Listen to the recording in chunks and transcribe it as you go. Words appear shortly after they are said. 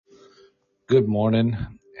Good morning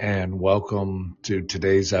and welcome to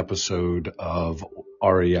today's episode of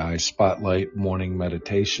REI Spotlight Morning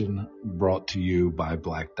Meditation brought to you by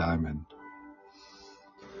Black Diamond.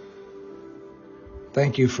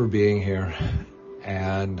 Thank you for being here,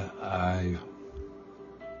 and I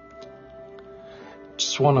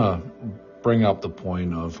just want to bring up the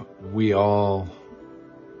point of we all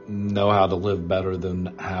know how to live better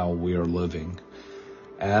than how we are living.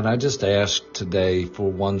 And I just ask today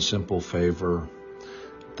for one simple favor.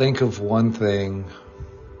 Think of one thing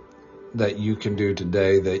that you can do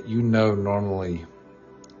today that you know normally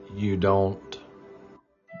you don't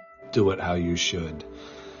do it how you should.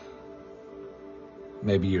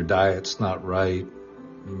 Maybe your diet's not right.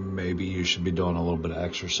 Maybe you should be doing a little bit of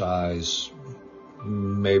exercise.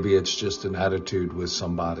 Maybe it's just an attitude with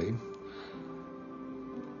somebody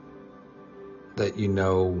that you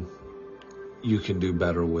know you can do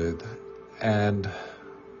better with. And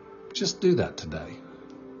just do that today.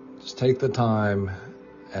 Just take the time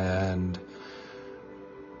and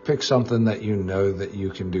pick something that you know that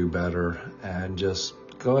you can do better and just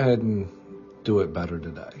go ahead and do it better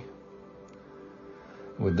today.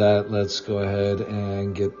 With that, let's go ahead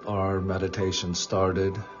and get our meditation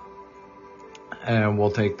started. And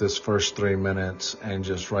we'll take this first 3 minutes and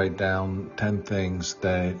just write down 10 things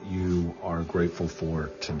that you are grateful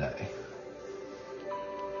for today.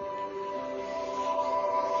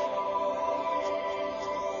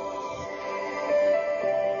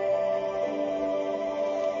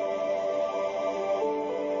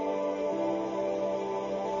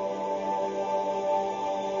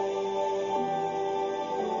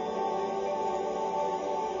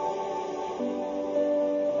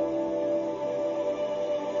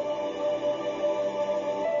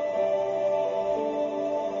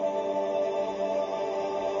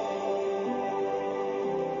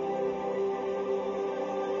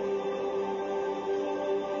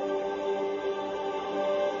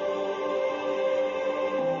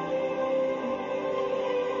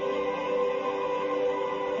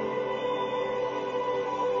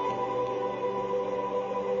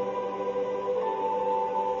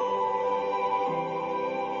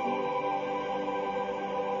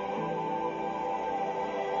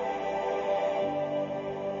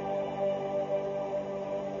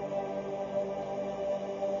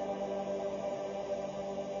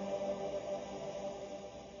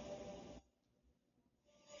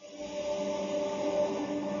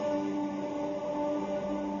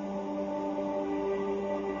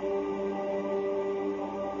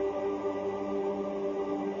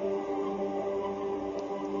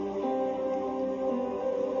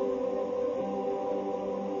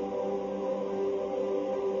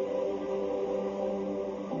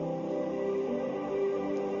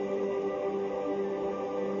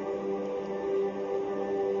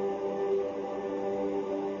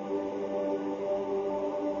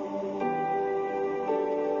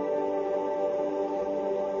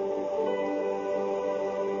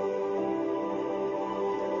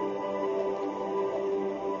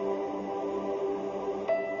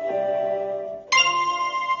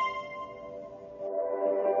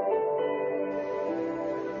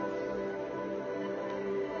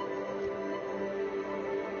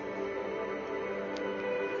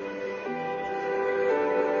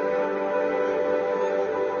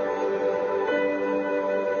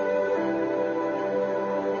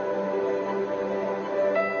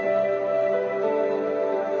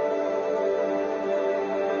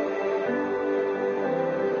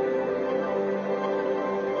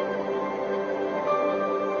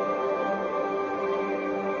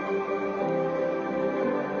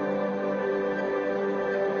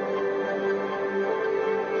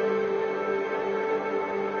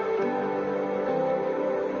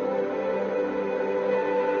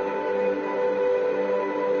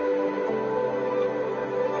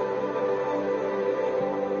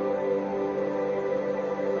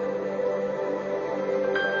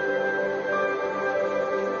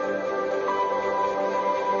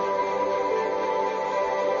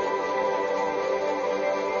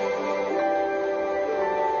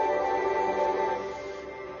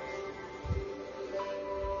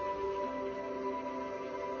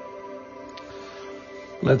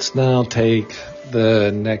 Let's now take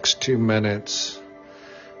the next 2 minutes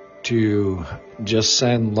to just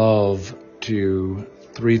send love to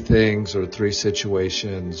 3 things or 3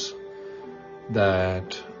 situations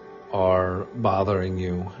that are bothering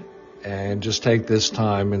you. And just take this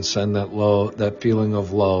time and send that love, that feeling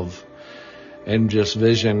of love, and just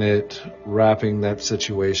vision it wrapping that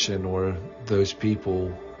situation or those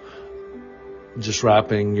people, just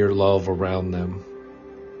wrapping your love around them.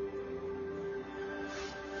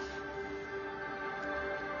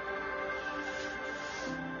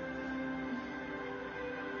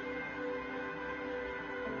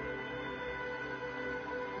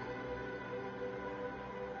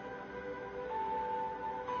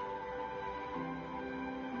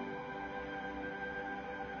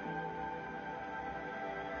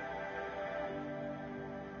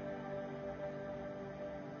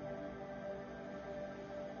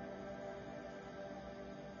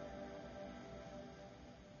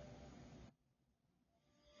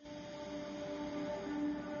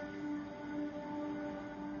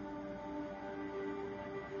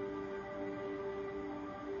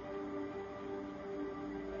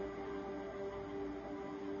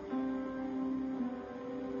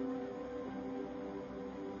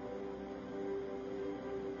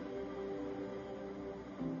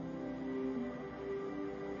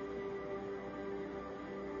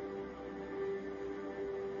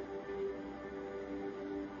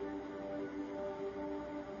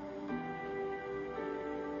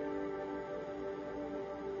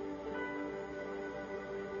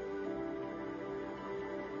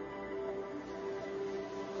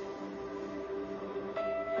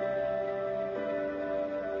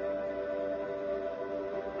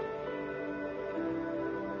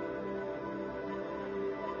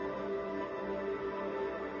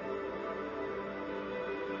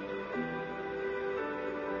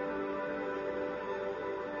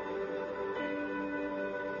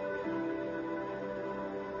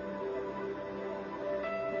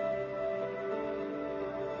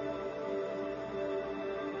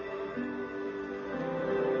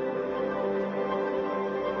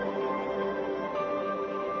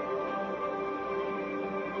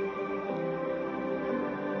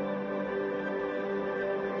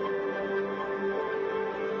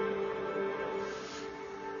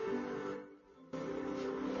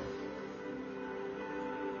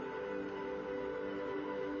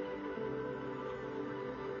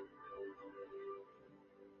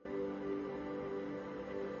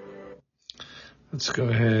 Let's go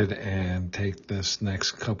ahead and take this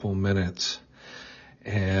next couple minutes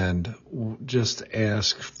and just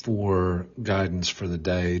ask for guidance for the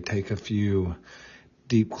day. Take a few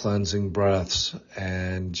deep cleansing breaths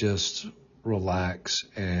and just relax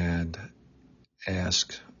and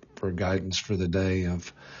ask for guidance for the day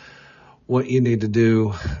of what you need to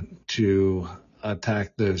do to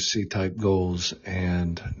attack those C-type goals,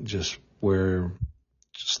 and just let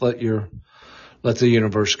the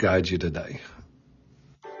universe guide you today.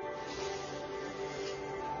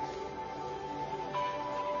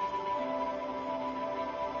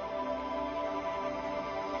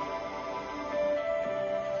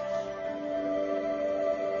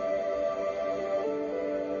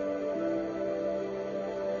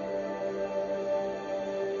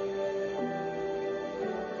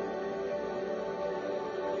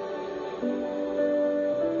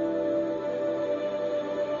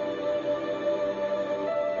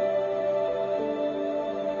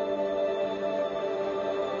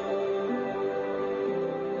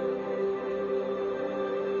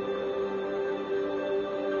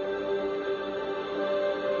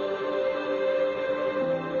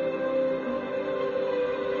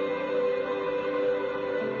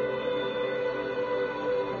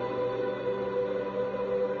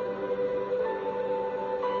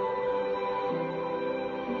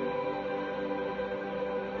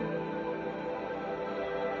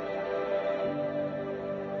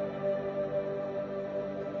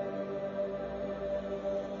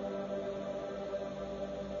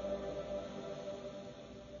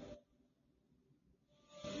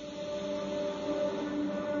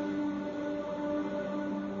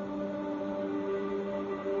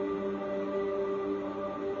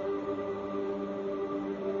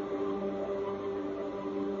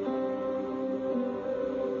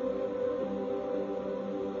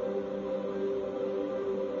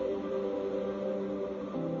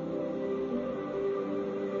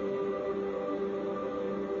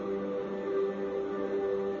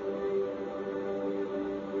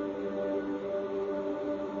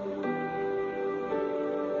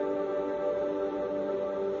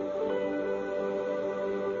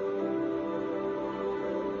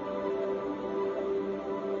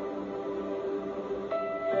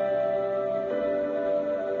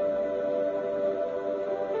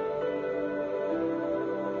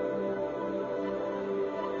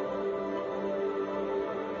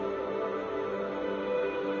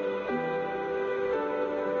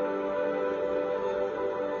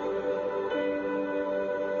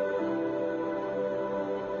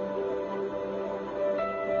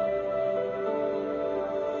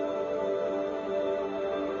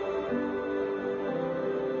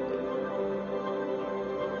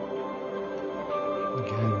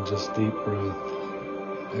 Again, just deep breath,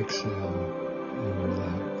 exhale, and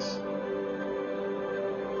relax.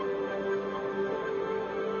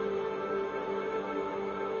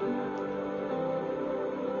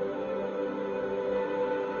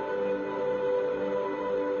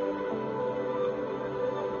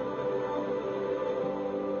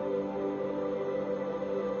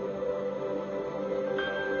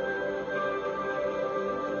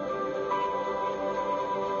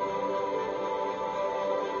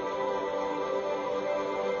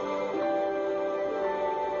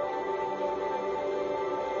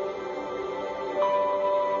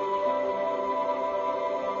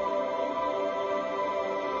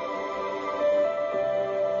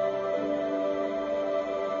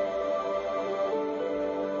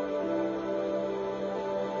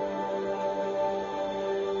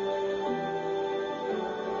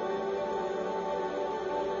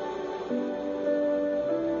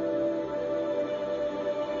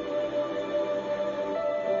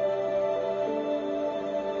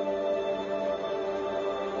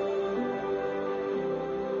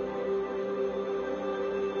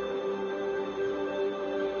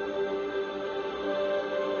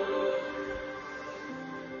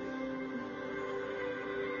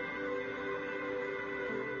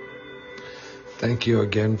 Thank you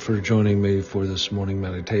again for joining me for this morning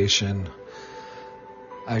meditation.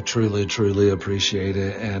 I truly, truly appreciate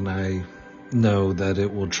it, and I know that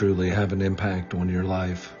it will truly have an impact on your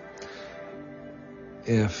life.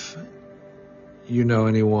 If you know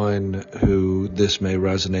anyone who this may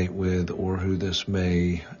resonate with or who this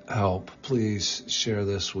may help, please share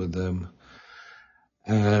this with them.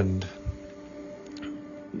 And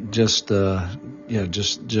just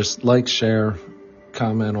like, share,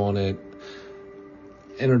 comment on it.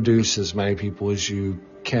 Introduce as many people as you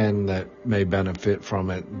can that may benefit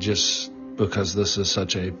from it, just because this is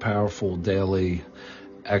such a powerful daily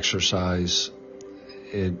exercise.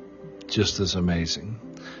 It just is amazing.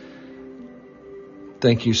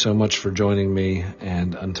 Thank you so much for joining me,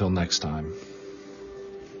 and until next time.